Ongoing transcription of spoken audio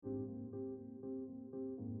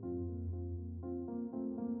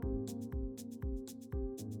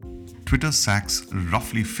Twitter sacks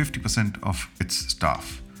roughly 50% of its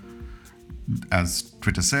staff. As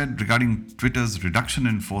Twitter said, regarding Twitter's reduction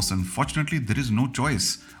in force, unfortunately, there is no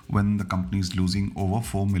choice when the company is losing over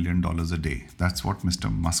 $4 million a day. That's what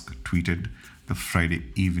Mr. Musk tweeted the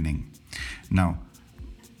Friday evening. Now,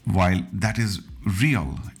 while that is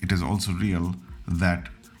real, it is also real that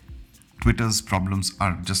Twitter's problems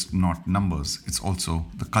are just not numbers, it's also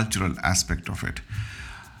the cultural aspect of it.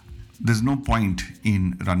 There's no point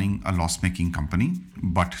in running a loss-making company,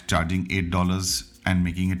 but charging $8 and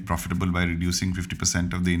making it profitable by reducing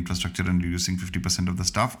 50% of the infrastructure and reducing 50% of the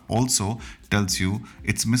staff also tells you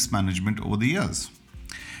it's mismanagement over the years.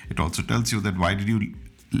 It also tells you that why did you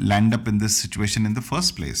land up in this situation in the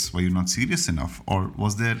first place? Were you not serious enough, or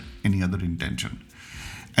was there any other intention?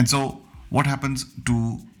 And so what happens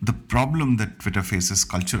to the problem that Twitter faces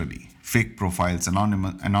culturally? Fake profiles,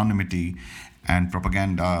 anonymity, and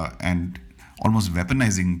propaganda, and almost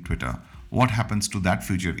weaponizing Twitter. What happens to that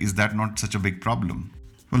future? Is that not such a big problem?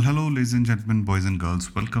 Well, hello, ladies and gentlemen, boys and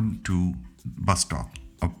girls. Welcome to Bus Talk,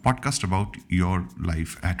 a podcast about your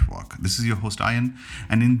life at work. This is your host, Ayan.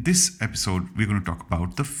 And in this episode, we're going to talk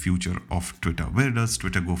about the future of Twitter. Where does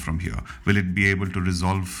Twitter go from here? Will it be able to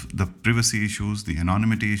resolve the privacy issues, the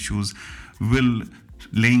anonymity issues? Will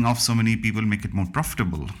laying off so many people make it more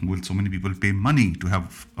profitable? Will so many people pay money to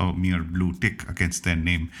have a mere blue tick against their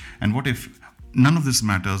name? And what if none of this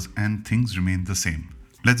matters and things remain the same?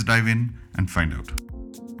 Let's dive in and find out.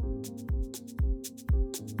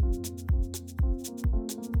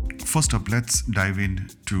 First up, let's dive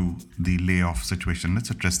into the layoff situation. Let's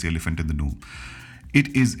address the elephant in the room.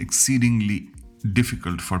 It is exceedingly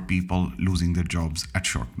difficult for people losing their jobs at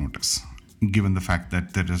short notice, given the fact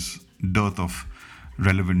that there is dearth of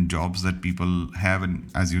relevant jobs that people have. And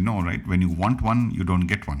as you know, right, when you want one, you don't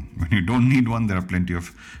get one. When you don't need one, there are plenty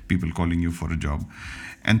of people calling you for a job.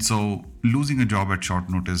 And so losing a job at short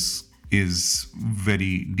notice is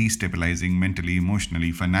very destabilizing mentally,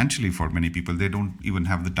 emotionally, financially for many people. They don't even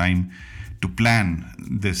have the time to plan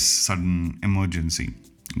this sudden emergency.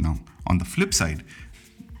 Now, on the flip side,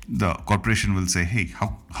 the corporation will say, hey,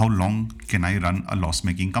 how long can I run a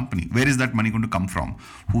loss-making company? Where is that money going to come from?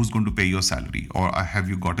 Who's going to pay your salary? Or have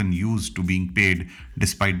you gotten used to being paid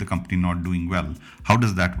despite the company not doing well? How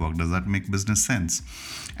does that work? Does that make business sense?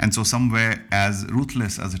 And so somewhere, as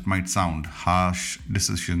ruthless as it might sound, harsh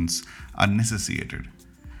decisions are necessitated.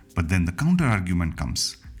 But then the counter argument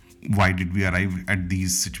comes. Why did we arrive at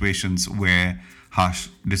these situations where harsh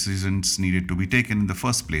decisions needed to be taken in the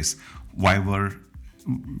first place? Why were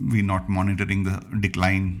we not monitoring the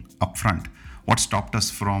decline upfront? What stopped us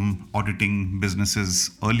from auditing businesses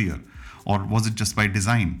earlier? Or was it just by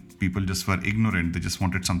design? People just were ignorant. They just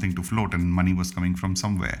wanted something to float and money was coming from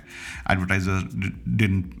somewhere. Advertisers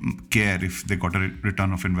didn't care if they got a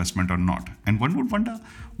return of investment or not. And one would wonder,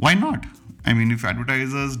 why not? I mean, if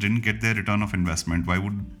advertisers didn't get their return of investment, why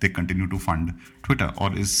would they continue to fund Twitter?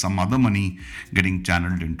 Or is some other money getting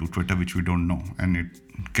channeled into Twitter which we don't know, and it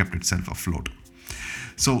kept itself afloat?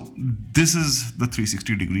 So this is the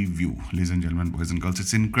 360-degree view, ladies and gentlemen, boys and girls.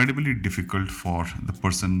 It's incredibly difficult for the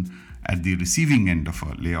person at the receiving end of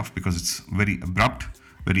a layoff because it's very abrupt,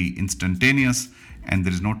 very instantaneous, and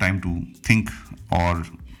there is no time to think or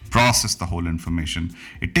process the whole information.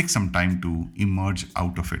 It takes some time to emerge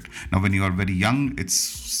out of it. Now, when you are very young,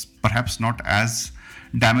 it's perhaps not as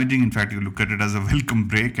damaging. In fact, you look at it as a welcome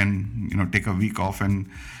break and take a week off and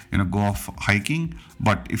go off hiking.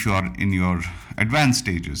 But if you are in your advanced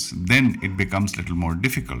stages, then it becomes a little more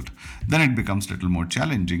difficult. Then it becomes a little more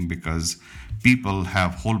challenging because people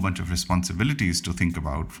have a whole bunch of responsibilities to think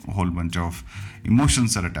about, a whole bunch of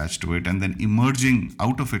emotions are attached to it, and then emerging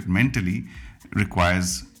out of it mentally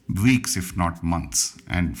requires weeks, if not months.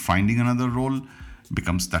 And finding another role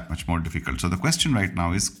becomes that much more difficult. So the question right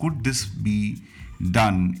now is, could this be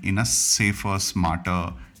done in a safer,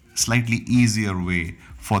 smarter, slightly easier way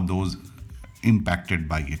for those impacted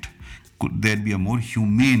by it? Could there be a more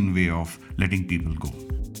humane way of letting people go?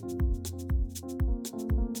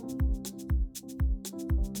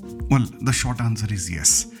 Well, the short answer is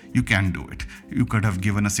yes, you can do it. You could have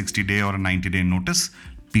given a 60-day or a 90-day notice.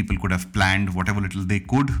 People could have planned whatever little they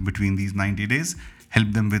could between these 90 days,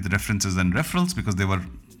 help them with references and referrals because they were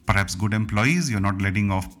perhaps good employees. You're not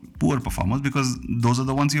letting off poor performers because those are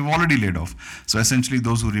the ones you've already laid off. So essentially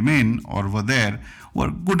those who remain or were there were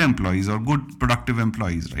good employees or good productive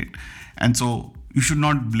employees, right? And so you should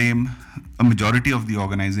not blame a majority of the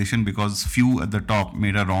organization because few at the top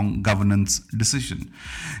made a wrong governance decision.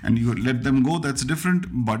 And you let them go, that's different,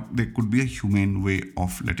 but there could be a humane way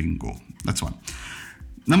of letting go. That's one.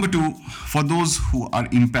 Number two, for those who are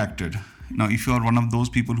impacted, Now, if you are one of those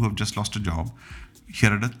people who have just lost a job,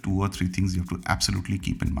 here are the 2 or 3 things you have to absolutely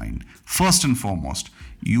keep in mind. First and foremost,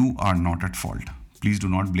 you are not at fault. Please do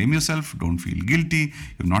not blame yourself. Don't feel guilty.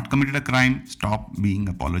 You've not committed a crime. Stop being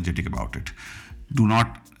apologetic about it. Do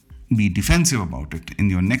not be defensive about it. In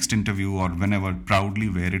your next interview or whenever, proudly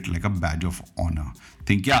wear it like a badge of honor.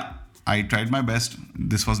 Think, yeah, I tried my best.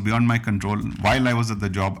 This was beyond my control. While I was at the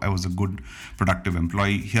job, I was a good, productive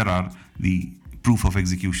employee. Here are the proof of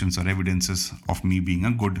executions or evidences of me being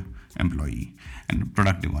a good employee and a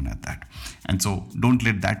productive one at that. And so don't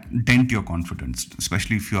let that dent your confidence,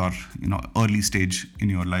 especially if you are, early stage in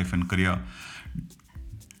your life and career.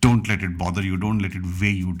 Don't let it bother you. Don't let it weigh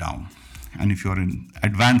you down. And if you're in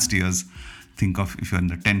advanced years, think of if you're in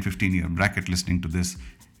the 10-15 year bracket listening to this,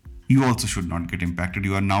 you also should not get impacted.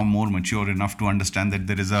 You are now more mature enough to understand that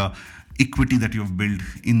there is a equity that you've built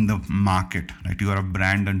in the market, right? You are a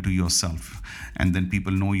brand unto yourself, and then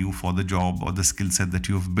people know you for the job or the skill set that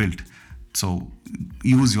you have built. So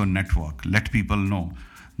use your network. Let people know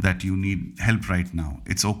that you need help right now.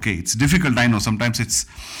 It's okay. It's difficult. I know sometimes it's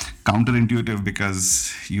counterintuitive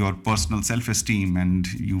because your personal self-esteem and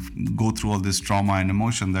you go through all this trauma and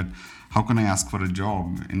emotion that how can I ask for a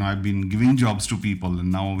job? I've been giving jobs to people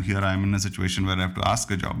and now here I am in a situation where I have to ask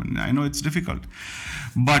a job. And I know it's difficult.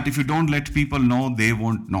 But if you don't let people know, they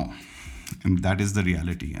won't know. And that is the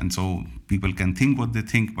reality. And so people can think what they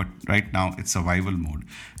think, but right now it's survival mode.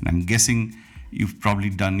 And I'm guessing you've probably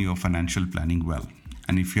done your financial planning well.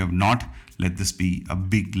 And if you have not, let this be a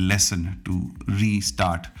big lesson to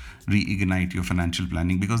restart, reignite your financial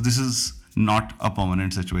planning, because this is not a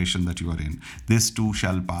permanent situation that you are in. This too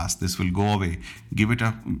shall pass. This will go away. Give it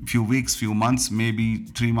a few weeks, few months, maybe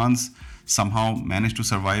 3 months. Somehow manage to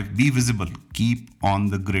survive. Be visible. Keep on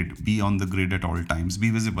the grid. Be on the grid at all times. Be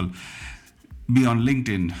visible. Be on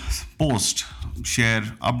LinkedIn. Post. Share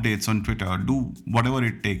updates on Twitter. Do whatever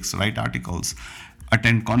it takes. Write articles.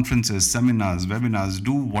 Attend conferences, seminars, webinars.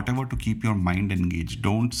 Do whatever to keep your mind engaged.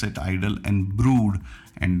 Don't sit idle and brood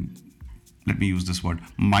and, let me use this word,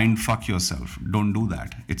 mind fuck yourself. Don't do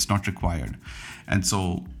that. It's not required. And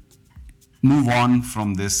so move on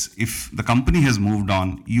from this. If the company has moved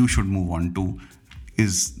on, you should move on too,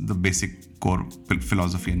 is the basic core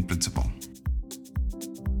philosophy and principle.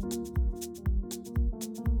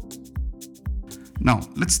 Now,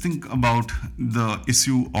 let's think about the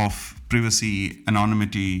issue of privacy,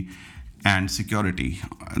 anonymity, and security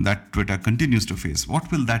that Twitter continues to face.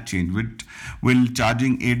 What will that change? Will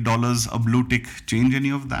charging $8 a blue tick change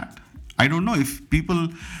any of that? I don't know. If people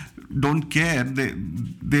don't care,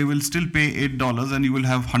 they will still pay $8 and you will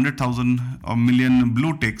have 100,000 or million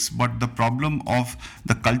blue ticks. But the problem of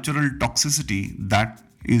the cultural toxicity that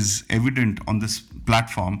is evident on this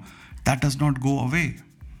platform, that does not go away.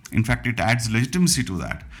 In fact, it adds legitimacy to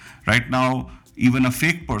that. Right now, even a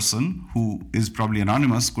fake person who is probably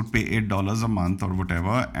anonymous could pay $8 a month or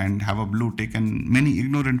whatever and have a blue tick, and many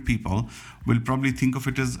ignorant people will probably think of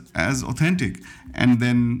it as authentic and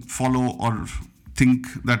then follow or think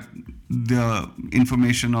that the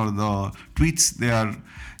information or the tweets they are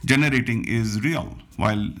generating is real,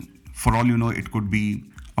 while for all you know, it could be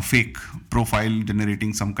a fake profile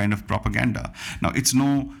generating some kind of propaganda. Now, it's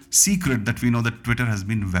no secret that we know that Twitter has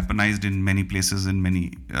been weaponized in many places, in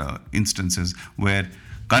many instances, where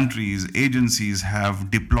countries, agencies have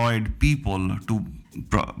deployed people to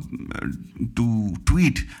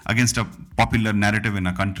tweet against a popular narrative in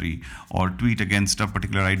a country, or tweet against a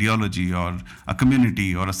particular ideology or a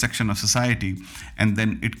community or a section of society, and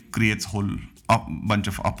then it creates whole bunch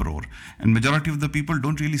of uproar. And majority of the people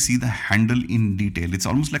don't really see the handle in detail. It's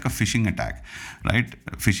almost like a phishing attack, right?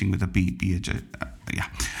 Phishing with a PH. Yeah.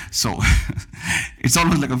 So it's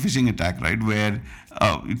almost like a phishing attack, right? Where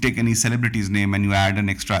you take any celebrity's name and you add an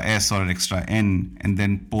extra S or an extra N and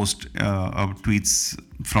then post tweets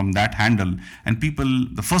from that handle. And people,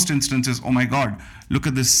 the first instance is, oh my God, look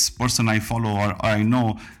at this person I follow or I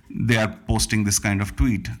know, they are posting this kind of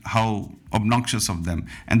tweet. How obnoxious of them.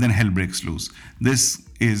 And then hell breaks loose. This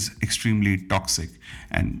is extremely toxic,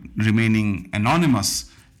 and remaining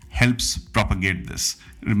anonymous helps propagate this.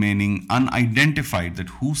 Remaining unidentified, that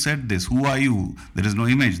who said this, who are you, there is no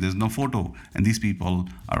image, there's no photo, and these people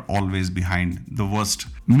are always behind the worst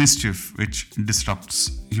mischief which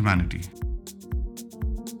disrupts humanity.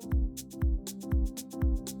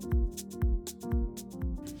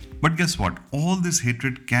 But guess what? All this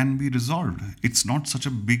hatred can be resolved. It's not such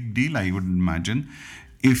a big deal, I would imagine,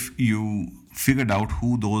 if you figured out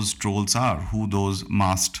who those trolls are, who those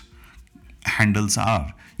masked handles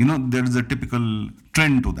are. There is a typical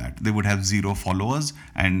trend to that. They would have 0 followers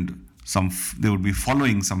and they would be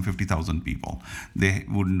following some 50,000 people. They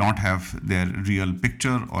would not have their real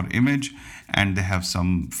picture or image, and they have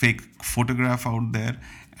some fake photograph out there,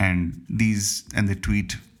 and they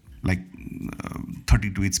tweet like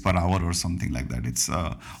 30 tweets per hour or something like that. It's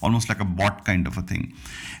almost like a bot kind of a thing.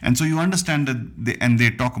 And so you understand that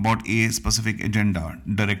they talk about a specific agenda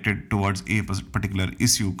directed towards a particular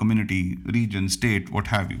issue, community, region, state, what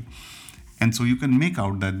have you. And so you can make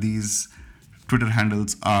out that these Twitter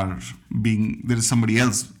handles there is somebody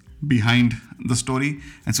else behind the story.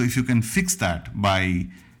 And so if you can fix that by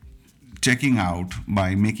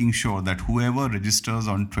making sure that whoever registers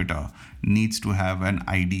on Twitter needs to have an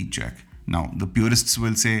ID check. Now, the purists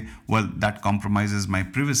will say, well, that compromises my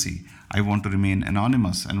privacy. I want to remain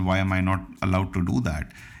anonymous, and why am I not allowed to do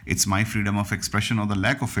that? It's my freedom of expression or the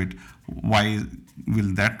lack of it. Why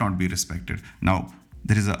will that not be respected? Now,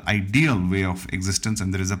 there is an ideal way of existence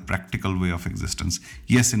and there is a practical way of existence.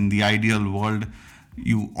 Yes, in the ideal world,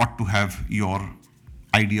 you ought to have your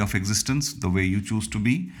idea of existence the way you choose to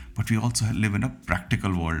be, but we also live in a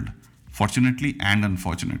practical world, fortunately and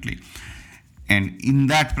unfortunately. And in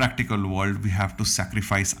that practical world, we have to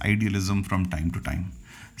sacrifice idealism from time to time.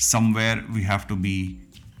 Somewhere we have to be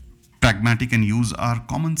pragmatic and use our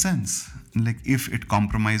common sense. Like if it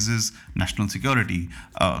compromises national security,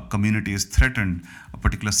 a community is threatened, a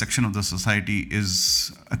particular section of the society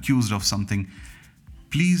is accused of something,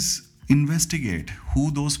 please investigate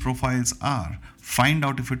who those profiles are, find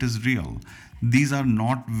out if it is real. These are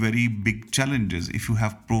not very big challenges. If you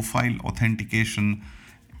have profile authentication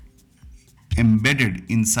embedded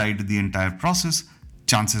inside the entire process,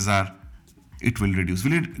 chances are it will reduce.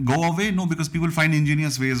 Will it go away? No, because people find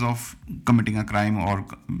ingenious ways of committing a crime or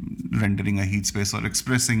rendering a heat space or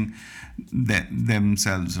expressing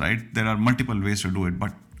themselves, right? There are multiple ways to do it,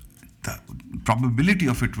 but the probability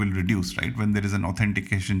of it will reduce, right? When there is an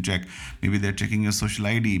authentication check, maybe they're checking your social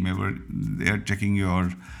ID, maybe they're checking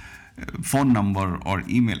your phone number or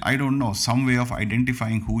email. I don't know, some way of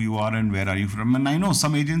identifying who you are and where are you from. And I know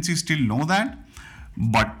some agencies still know that,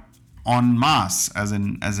 but en masse, as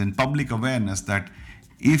in public awareness, that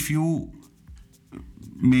if you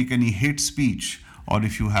make any hate speech or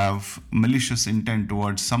if you have malicious intent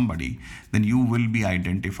towards somebody, then you will be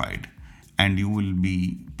identified and you will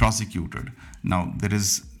be prosecuted. Now, there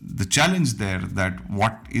is the challenge there that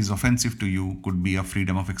what is offensive to you could be a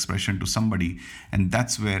freedom of expression to somebody, and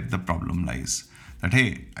that's where the problem lies. That,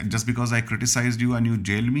 hey, just because I criticized you and you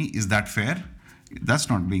jailed me, is that fair? That's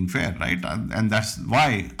not being fair, right? And that's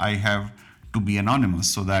why I have to be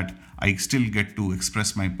anonymous, so that I still get to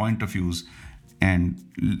express my point of views and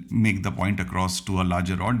make the point across to a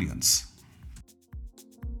larger audience.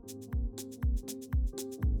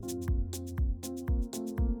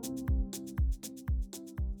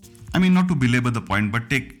 I mean, not to belabor the point, but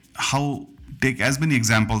take as many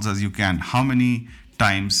examples as you can. How many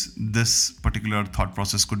times this particular thought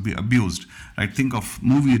process could be abused, right? Think of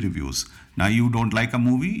movie reviews. Now, you don't like a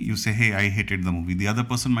movie, you say, hey, I hated the movie. The other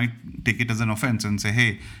person might take it as an offense and say,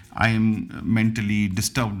 hey, I am mentally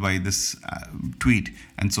disturbed by this tweet,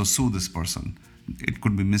 and so sue this person. It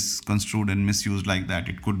could be misconstrued and misused like that.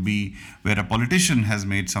 It could be where a politician has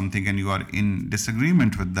made something and you are in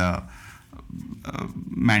disagreement with the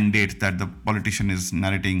mandate that the politician is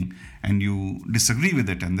narrating, and you disagree with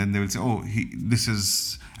it, and then they will say, oh, this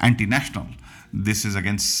is anti-national, this is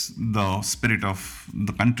against the spirit of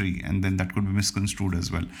the country, and then that could be misconstrued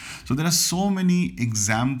as well. So there are so many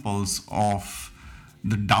examples of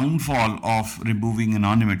the downfall of removing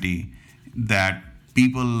anonymity that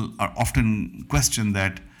people are often question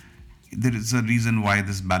that there is a reason why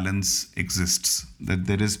this balance exists, that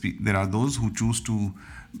there are those who choose to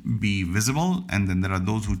be visible, and then there are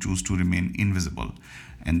those who choose to remain invisible.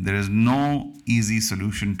 And there is no easy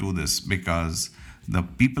solution to this, because the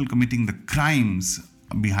people committing the crimes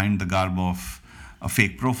behind the garb of a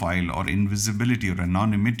fake profile or invisibility or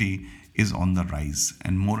anonymity is on the rise,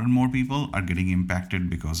 and more people are getting impacted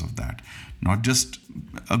because of that. Not just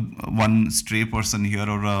one stray person here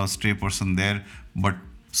or a stray person there, but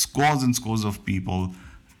scores and scores of people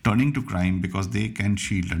turning to crime because they can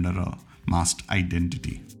shield under a masked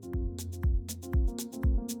identity.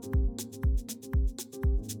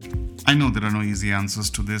 I know there are no easy answers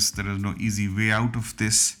to this. There is no easy way out of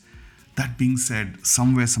this. That being said,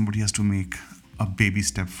 somewhere somebody has to make a baby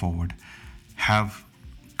step forward.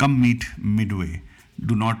 Come meet midway.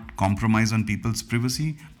 Do not compromise on people's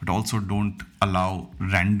privacy, but also don't allow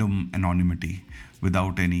random anonymity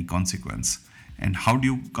without any consequence. And how do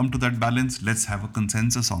you come to that balance? Let's have a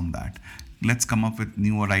consensus on that. Let's come up with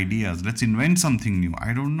newer ideas. Let's invent something new.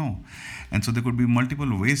 I don't know. And so there could be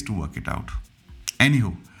multiple ways to work it out.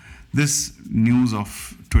 Anywho, This news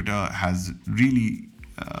of Twitter has really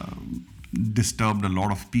disturbed a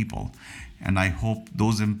lot of people, and I hope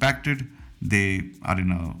those impacted, they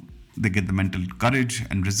get the mental courage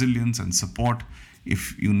and resilience and support.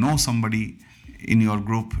 If you know somebody in your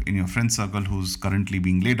group, in your friend circle, who's currently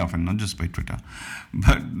being laid off, and not just by Twitter,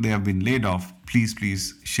 but they have been laid off,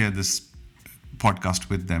 please share this podcast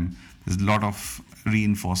with them. There's a lot of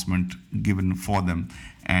reinforcement given for them,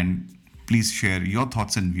 and please share your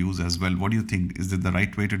thoughts and views as well. What do you think? Is it the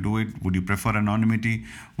right way to do it? Would you prefer anonymity?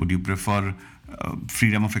 Would you prefer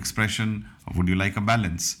freedom of expression? Or would you like a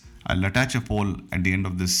balance? I'll attach a poll at the end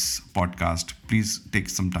of this podcast. Please take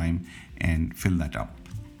some time and fill that up.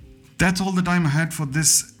 That's all the time I had for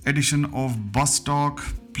this edition of Bus Talk.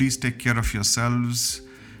 Please take care of yourselves.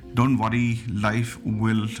 Don't worry, life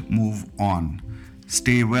will move on.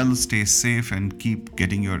 Stay well, stay safe, and keep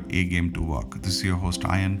getting your A game to work. This is your host,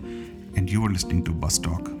 Ayan, and you are listening to Bus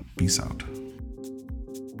Talk. Peace out.